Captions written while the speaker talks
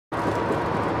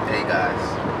guys.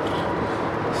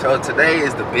 So today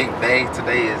is the big day.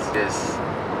 Today is just,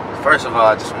 first of all,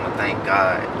 I just want to thank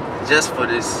God just for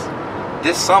this.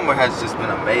 This summer has just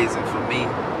been amazing for me.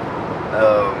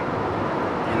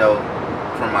 You know,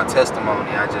 from my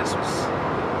testimony, I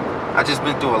just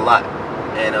been through a lot,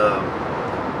 and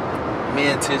me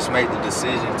and Tish made the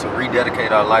decision to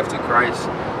rededicate our life to Christ.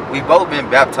 We've both been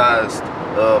baptized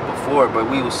before, but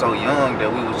we were so young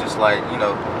that we was just like, you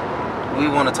know, we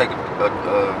want to take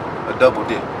a double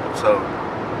dip. So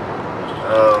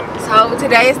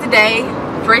today is the day.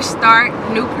 Fresh start,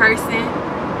 new person.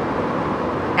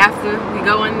 After we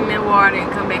go in the water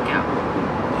and come back out.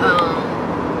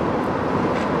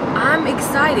 I'm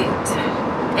excited.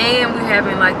 And we're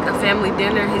having like a family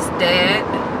dinner. His dad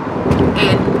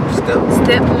and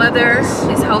stepmother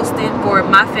is hosting for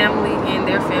my family and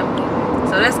their family.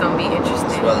 So that's gonna be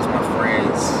interesting. As well as my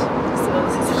friends. As well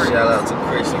as his friends. Shout out to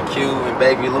Chris and Q and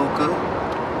baby Luca.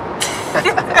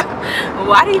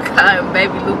 Why do you call him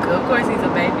baby Luca? Of course he's a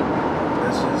baby.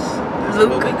 That's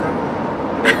Luca. What we call him.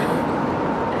 Baby Luca.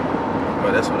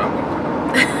 Well, that's what I'm gonna call him.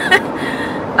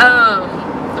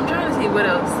 I'm trying to see what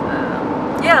else.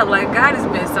 Yeah, like God has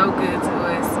been so good to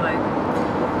us. Like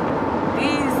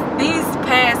these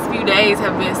past few days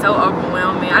have been so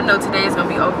overwhelming. I know today is gonna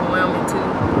be overwhelming too.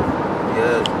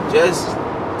 Yeah, just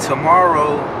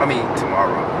tomorrow.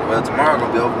 Well, tomorrow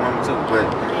gonna be overwhelming too. But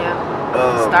yeah,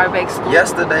 start back school.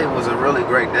 Yesterday was a really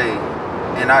great day,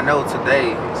 and I know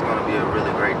today is gonna be a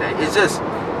really great day. It's just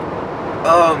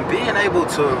being able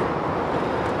to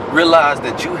realize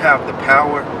that you have the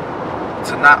power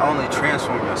to not only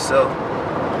transform yourself,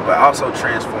 but also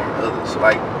transform others.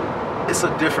 Like, it's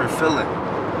a different feeling.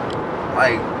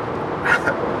 Like,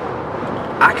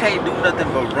 I can't do nothing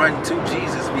but run to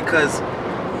Jesus because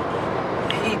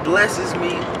he blesses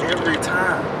me every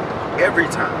time. Every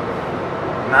time.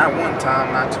 Not one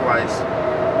time, not twice.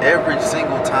 Every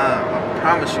single time. I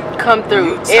promise you. Come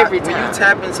through every time. When you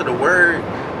tap into the word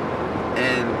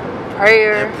and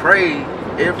prayer and pray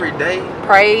every day,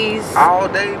 praise all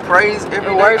day, praise every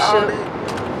day, worship, all day.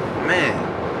 Man,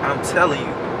 I'm telling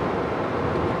you,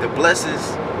 the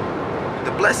blessings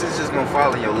just gonna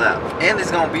fall in your lap, and it's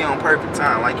gonna be on perfect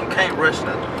time. Like, you can't rush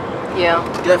nothing. Yeah,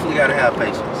 you definitely gotta have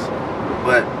patience.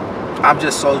 But I'm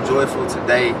just so joyful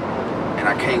today, and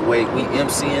I can't wait. We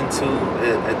MCing too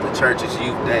at the church's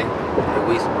youth day.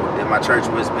 At my church,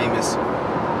 West Bemis,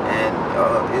 and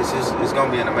it's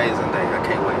gonna be an amazing day. I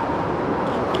can't wait.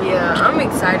 Yeah, I'm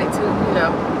excited too, you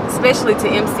know, especially to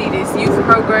MC this youth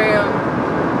program,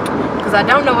 because I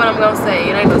don't know what I'm going to say.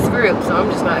 It ain't no script, so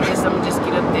I guess I'm just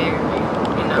get up there,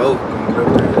 you know.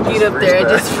 Get up there and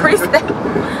just freestyle.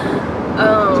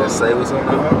 Just say what's on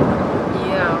the heart.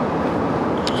 Yeah.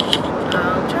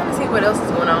 I'm trying to see what else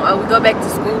is going on. Oh, we go back to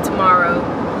school tomorrow.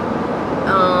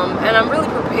 And I'm really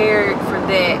prepared for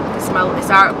that. It's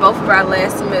both of our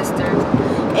last semesters.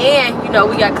 And, you know,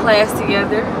 we got class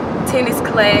together. Tennis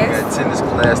class. We got tennis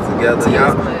class together.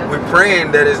 We're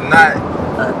praying that it's not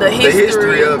the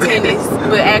history of tennis,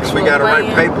 but actually we gotta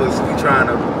write papers. We're trying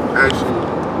to actually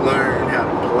learn how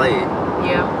to play it.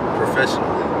 Yeah.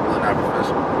 Professionally. Well, not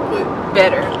professionally, but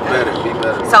better. Be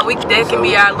better. So that can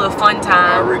be our little fun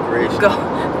time. Our recreation.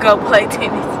 Go play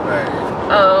tennis. Right.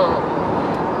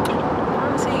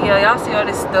 Let's see, y'all see all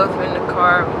this stuff in the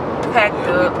car, packed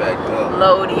up,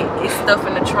 loaded. It's stuff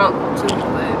in the trunk too,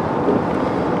 but.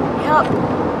 Yep,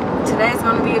 today's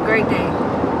gonna be a great day.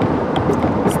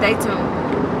 Stay tuned.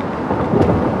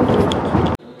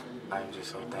 I'm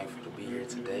just so thankful to be here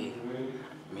today.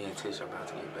 Me and Tish are about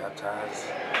to get baptized.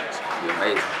 It's gonna be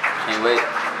amazing. Can't wait.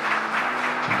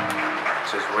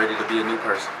 Just ready to be a new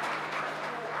person.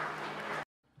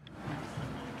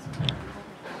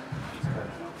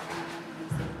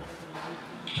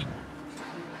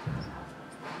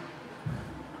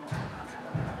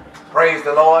 Praise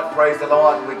the Lord, praise the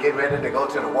Lord. We're getting ready to go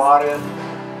to the water.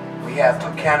 We have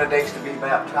two candidates to be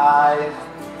baptized.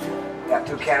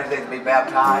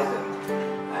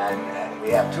 And we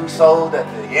have two souls that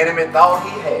the enemy thought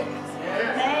he had.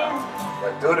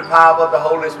 But through the power of the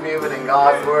Holy Spirit and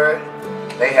God's Word,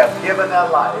 they have given their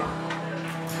life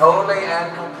totally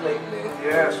and completely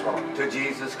to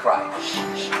Jesus Christ.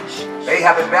 They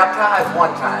have been baptized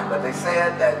one time, but they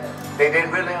said that they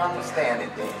didn't really understand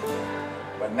it then.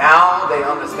 But now they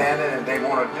understand it and they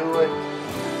want to do it.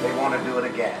 They want to do it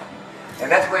again. And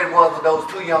that's where it was with those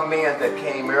two young men that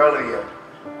came earlier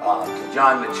to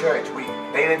join the church.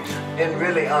 They didn't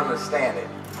really understand it.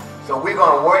 So we're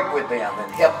going to work with them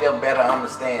and help them better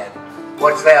understand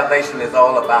what salvation is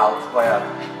all about. Where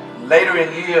later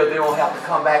in years they won't have to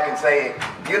come back and say,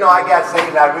 you know, I got saved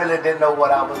and I really didn't know what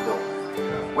I was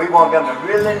doing. We want them to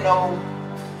really know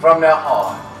from their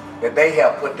heart that they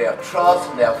have put their trust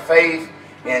and their faith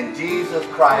in Jesus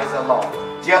Christ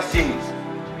alone. Just Jesus.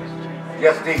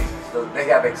 Just Jesus. So they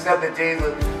have accepted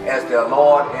Jesus as their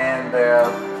Lord and their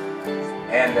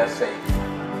Savior.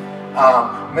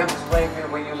 Mr.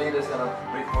 Springfield, will you lead us in a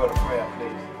brief word of prayer,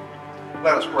 please?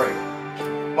 Let us pray.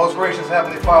 Most gracious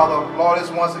Heavenly Father, Lord, it's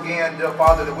once again, dear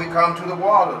Father, that we come to the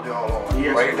water, dear Lord.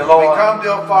 Yes. Praise the Lord. We come,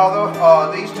 dear Father,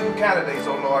 these two candidates,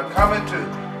 oh Lord, coming to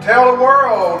tell the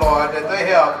world, oh Lord, that they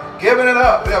have given it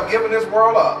up. They have given this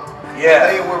world up. Yes.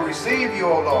 They will receive you,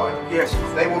 oh Lord. Yes.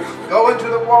 They will go into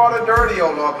the water dirty,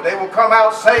 oh Lord, but they will come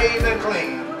out saved and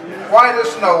clean. White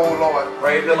as snow, oh Lord.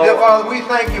 Praise the Lord. Dear Father, we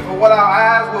thank you for what our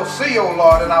eyes will see, oh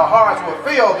Lord, and our hearts will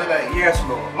feel today. Yes,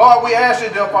 Lord. Lord, we ask you,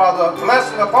 dear Father,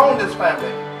 blessing upon this family.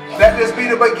 Let this be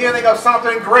the beginning of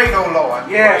something great, oh Lord.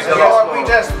 Yes, Lord, Lord. we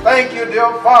just thank you,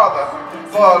 dear Father,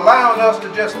 for allowing us to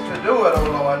do it, oh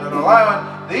Lord, and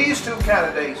allowing these two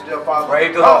candidates, dear Father,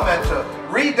 Praise to the come Lord. and to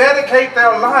rededicate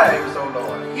their lives, oh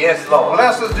Lord. Yes, Lord.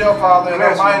 Bless us, dear Father, in a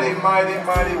Bless us, mighty, Lord. mighty,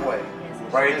 mighty way.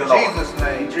 Praise the In Lord. Jesus'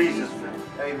 name. Jesus' name.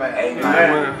 Amen.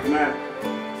 Amen. Amen.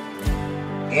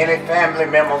 Any family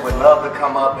member would love to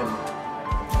come up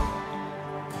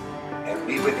and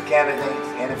be with the candidates.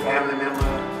 Any family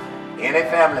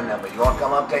member. You want to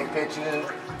come up, take pictures?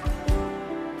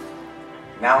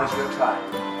 Now is your time.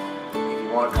 If you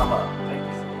want to come up, take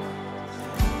pictures.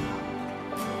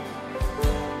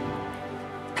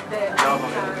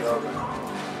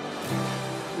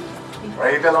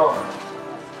 Praise the Lord.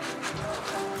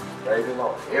 Praise the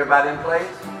Lord. Everybody in place?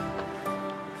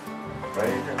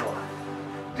 Praise the Lord.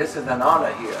 This is an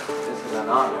honor here. This is an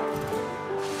honor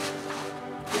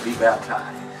to be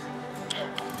baptized.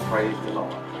 Praise the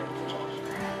Lord.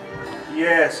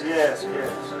 Yes, yes,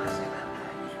 yes.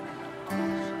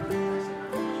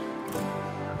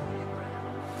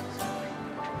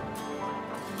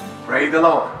 Praise the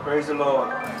Lord. Praise the Lord.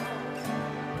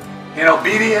 In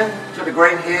obedience to the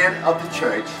great head of the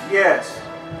church, Yes.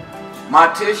 my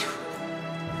tish,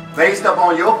 based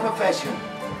upon your profession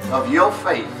of your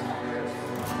faith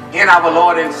in our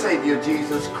Lord and Savior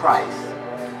Jesus Christ,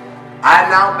 I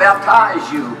now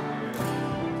baptize you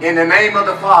in the name of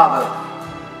the Father,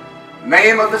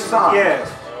 name of the Son, Yes.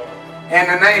 and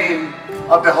the name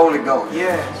of the Holy Ghost.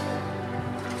 Yes.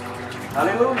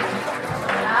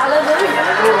 Hallelujah.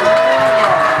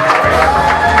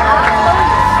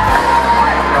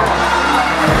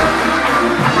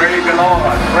 Praise the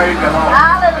Lord. Praise the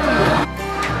Lord.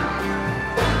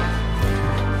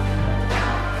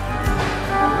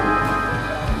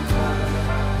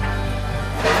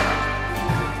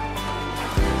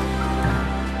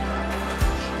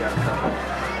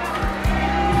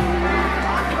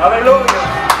 Hallelujah.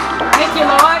 Thank you,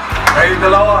 Lord. Praise the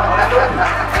Lord.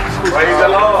 Praise the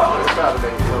Lord.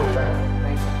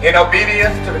 In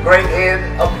obedience to the great head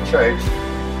of the church,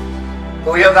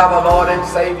 who is our Lord and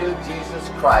Savior, Jesus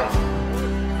Christ,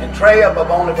 and trey up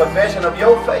upon the profession of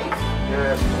your faith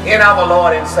in our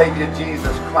Lord and Savior,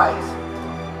 Jesus Christ,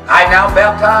 I now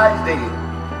baptize thee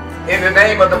in the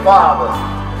name of the Father,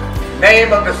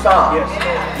 name of the Son, Yes.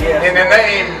 Yes. in the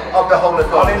name of the Holy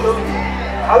Ghost. Hallelujah.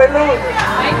 Hallelujah.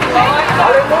 Thank you, Lord.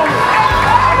 Hallelujah.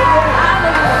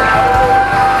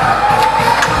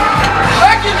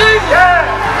 Thank you, Jesus. Yeah.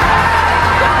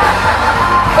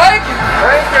 Thank you.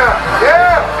 Thank you.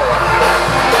 Yeah.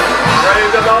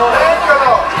 Praise the Lord. Thank you,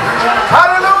 Lord.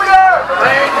 Hallelujah.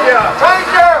 Thank you. Thank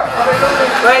you.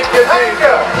 Thank you, Thank Jesus.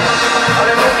 you.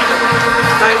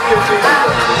 Thank you,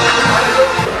 Jesus.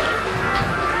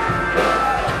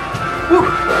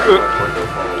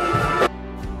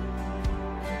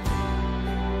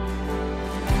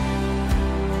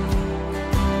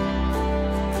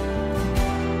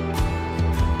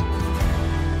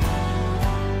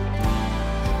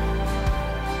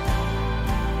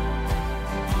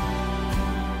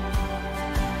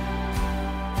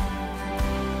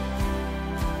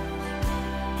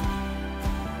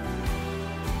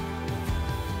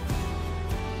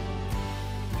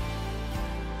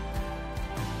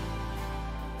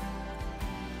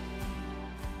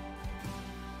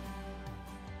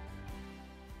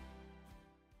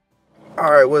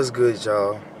 Alright, what's good,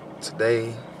 y'all?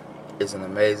 Today is an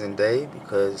amazing day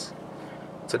because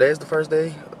today is the first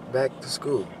day back to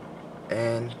school.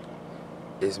 And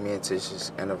it's me and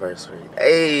Tish's anniversary.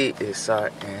 Hey, it's our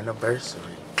anniversary.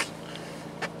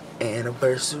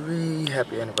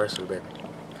 Happy anniversary, baby.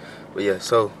 But yeah,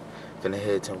 so finna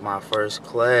head to my first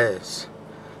class.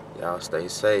 Y'all stay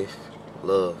safe.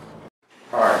 Love.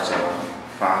 Alright, y'all.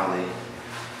 Finally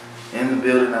in the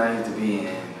building I need to be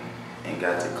in. And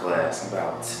got to class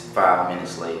about 5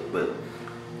 minutes late, but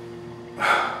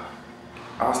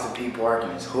Austin P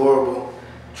parking is horrible.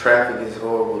 Traffic is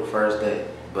horrible the first day,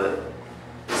 but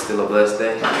it's still a blessed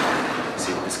day. Let's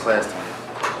see what this class time.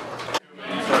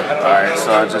 Alright,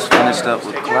 so I just finished up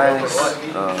with class,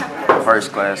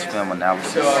 first class film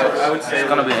analysis. It's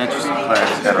gonna be an interesting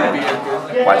class.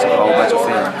 Gotta watch a whole bunch of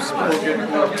films, but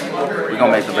we're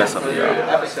gonna make the best of it,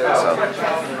 y'all. So,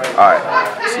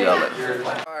 alright, see y'all later.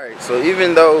 Alright, so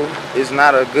even though it's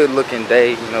not a good looking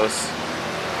day, you know, it's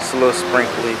a little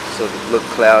sprinkly, so it look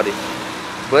cloudy,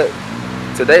 but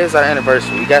today is our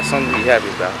anniversary. We got something to be happy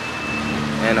about,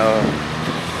 and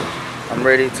I'm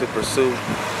ready to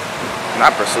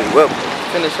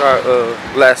finish our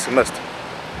last semester.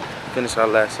 Finish our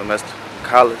last semester in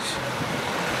college.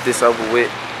 Get this over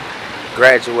with,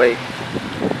 graduate,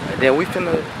 and then we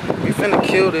finna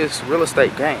kill this real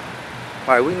estate game.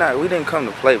 Like we didn't come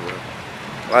to play, bro.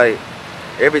 Like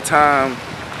every time,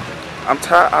 I'm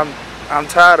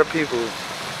tired of people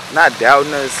not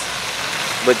doubting us,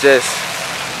 but just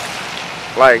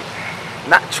like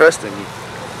not trusting me.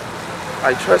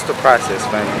 Like trust the process,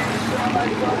 man.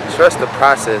 Trust the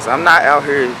process. I'm not out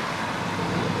here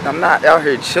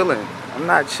chilling. I'm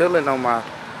not chilling on my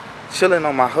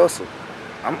hustle.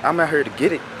 I'm out here to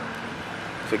get it.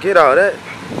 Forget all that.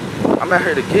 I'm out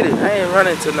here to get it. I ain't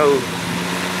running to no,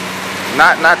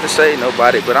 not to shade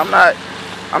nobody, but I'm not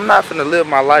finna live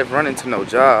my life running to no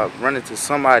job, running to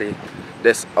somebody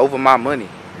that's over my money.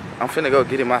 I'm finna go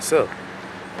get it myself.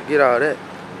 Forget all that.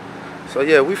 So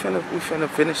yeah, we finna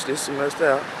finish this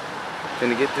semester out.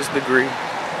 Finna get this degree.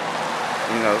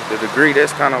 You know, the degree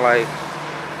that's kind of like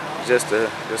just to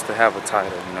have a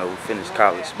title. You know, we finished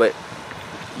college, but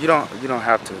you don't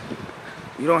have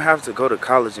to go to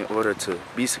college in order to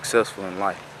be successful in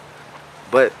life.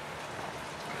 But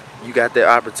you got that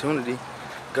opportunity,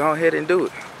 go ahead and do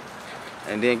it,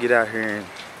 and then get out here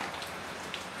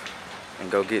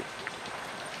and go get.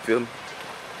 Feel me?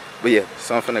 But yeah,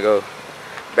 so I'm finna go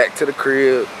back to the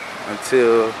crib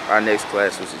until our next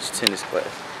class, which is tennis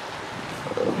class.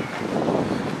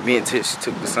 Me and Tish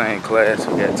took the same class.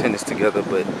 We got tennis together,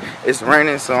 but it's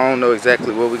raining, so I don't know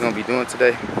exactly what we're gonna be doing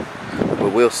today,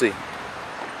 but we'll see.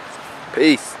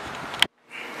 Peace.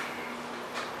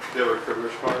 Do you have a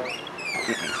privilege card?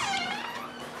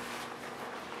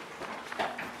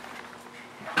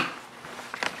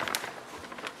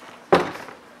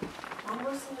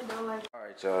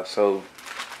 Alright, y'all, so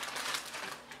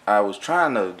I was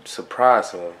trying to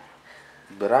surprise her,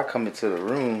 but I come into the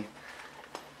room,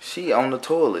 she on the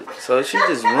toilet, so she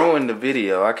just ruined the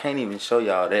video. I can't even show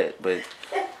y'all that, but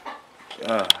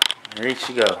here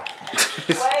she go.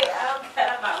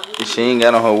 She ain't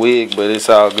got on her wig, but it's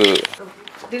all good.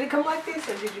 Did it come like this,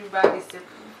 or did you buy this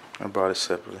separately? I bought it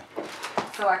separately.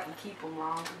 So I can keep them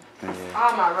longer. Yeah.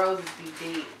 All my roses be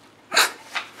dead.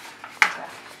 Okay.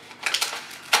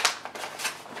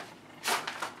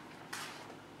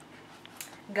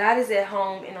 God is at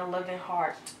home in a loving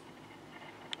heart.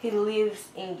 He lives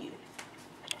in you.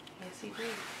 Yes, he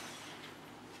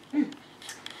does.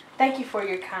 Thank you for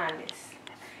your kindness.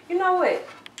 You know what?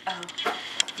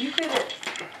 You could have...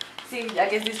 See, I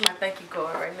guess this is my thank you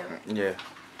card right now. Yeah.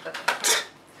 Okay.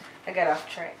 I got off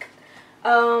track.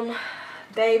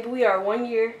 Babe, we are 1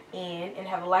 year in and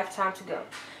have a lifetime to go.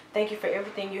 Thank you for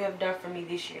everything you have done for me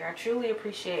this year. I truly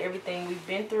appreciate everything we've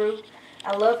been through.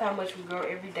 I love how much we grow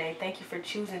every day. Thank you for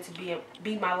choosing to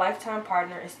be my lifetime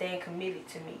partner and staying committed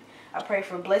to me. I pray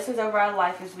for blessings over our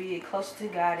life as we get closer to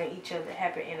God and each other.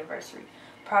 Happy anniversary.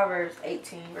 Proverbs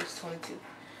 18, verse 22.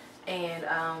 And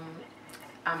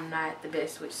I'm not the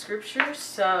best with scripture,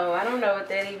 so I don't know what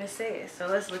that even says. So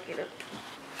let's look it up.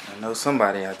 I know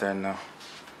somebody out there know.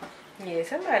 Yeah,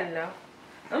 somebody know.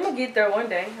 I'm going to get there one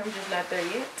day. I'm just not there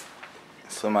yet.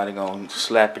 Somebody gonna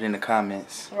slap it in the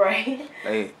comments. Right.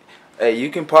 Hey,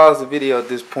 you can pause the video at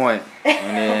this point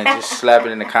and then just slap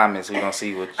it in the comments so you're going to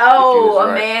see what Oh, if you was a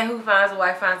right. man who finds a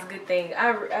wife finds a good thing.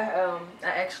 I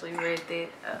actually read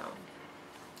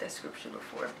that scripture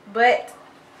before. But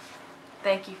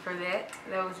thank you for that.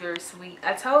 That was very sweet.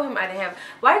 I told him I didn't have...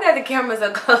 Why you got the camera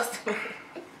so close to me?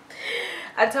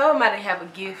 I told him I didn't have a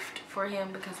gift for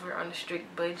him because we're on a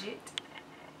strict budget.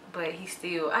 But he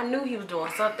still... I knew he was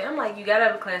doing something. I'm like, you got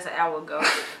out of class an hour ago.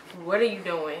 What are you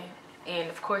doing?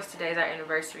 And of course today's our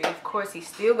anniversary. Of course he's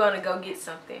still going to go get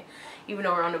something. Even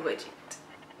though we're on a budget.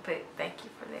 But thank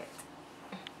you for that.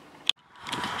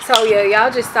 So yeah, y'all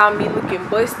just saw me looking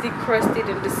busted, crusted,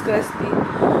 and disgusted.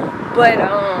 But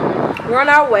we're on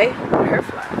our way. Hair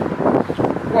fly.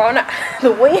 We're on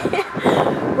the wind.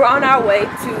 We're on our way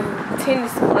to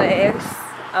tennis class.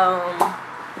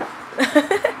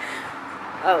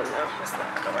 Oh no, it's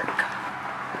not gonna work.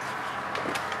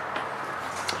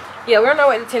 Yeah, we're on our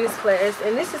way to tennis class,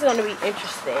 and this is going to be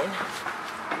interesting.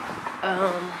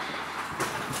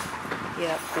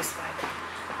 Yeah, this way.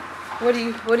 What do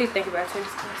you think about tennis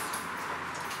class?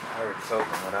 I already told them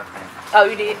what I think. Oh,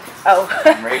 you did? Oh.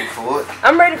 I'm ready for it.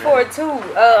 I'm ready for it too.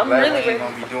 I'm Glad really we ain't ready.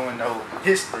 gonna be doing no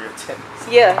history of tennis.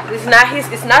 Yeah, it's not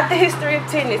the history of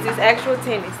tennis. It's actual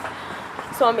tennis.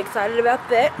 So I'm excited about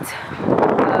that.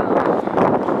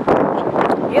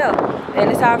 Yeah,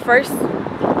 and it's our first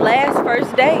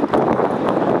day.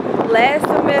 Last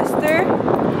semester.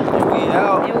 And we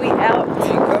out. And we out. We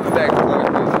ain't coming back to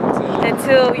class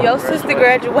Until your sister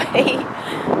graduate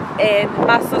and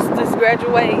my sisters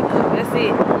graduate. That's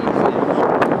it.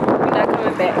 We're not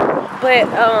coming back. But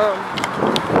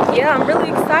yeah, I'm really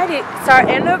excited. It's our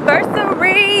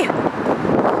anniversary.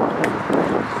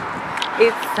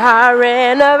 It's our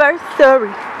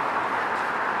anniversary.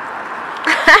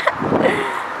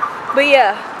 But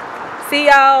yeah, see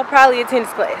y'all probably at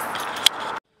tennis class.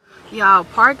 Y'all,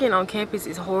 parking on campus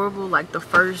is horrible like the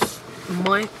first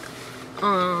month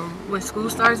when school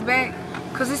starts back.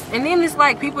 And then it's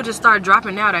like people just start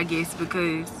dropping out, I guess,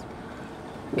 because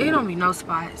it don't be no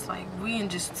spots. Like we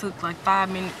just took like 5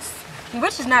 minutes,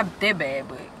 which is not that bad,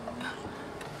 but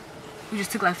we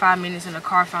just took like 5 minutes and the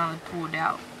car finally pulled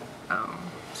out,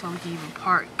 so we can even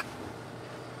park.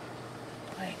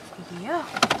 Like, yeah,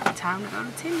 time to go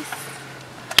to tennis.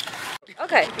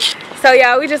 Okay, so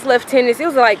y'all, we just left tennis. It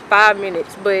was like 5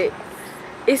 minutes, but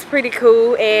it's pretty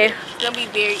cool, and It's gonna be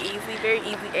very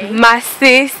easy. my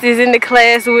sis is in the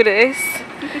class with us.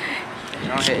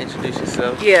 Go ahead, introduce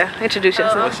yourself. Yeah, introduce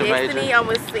yourself. What's your major? Destiny, I'm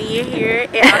a senior here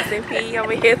at Austin P. I'm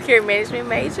a healthcare management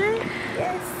major.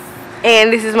 Yes.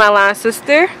 And this is my line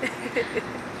sister.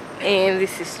 And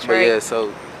this is But Trey. yeah,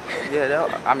 so yeah,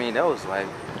 that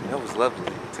was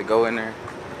lovely to go in there,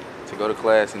 to go to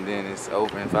class, and then it's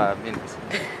over in 5 minutes.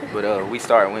 But we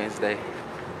start Wednesday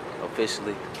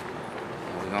officially.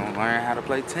 We're gonna learn how to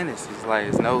play tennis.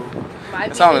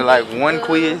 It's only like one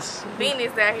quiz.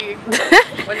 Venus out here.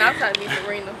 Well, not trying to be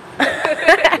Serena.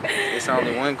 It's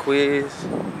only one quiz.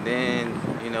 Then,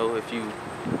 you know, if you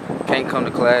can't come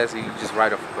to class, you just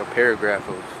write a paragraph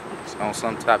on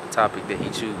some type of topic that he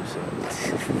chooses.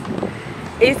 So.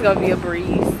 It's gonna be a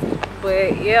breeze.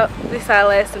 But yep, this is our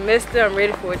last semester. I'm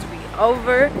ready for it to be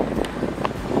over.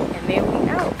 And then we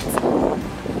out.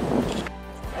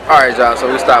 Alright, y'all, so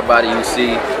we stopped by the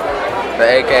UC. The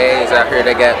AKAs out here,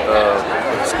 they got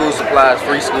school supplies,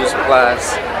 free school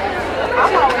supplies.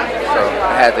 So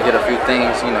I had to get a few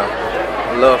things, you know.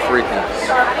 I love free things.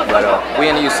 But we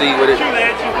in the UC with it.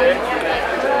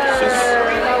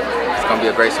 It's gonna be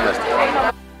a great semester.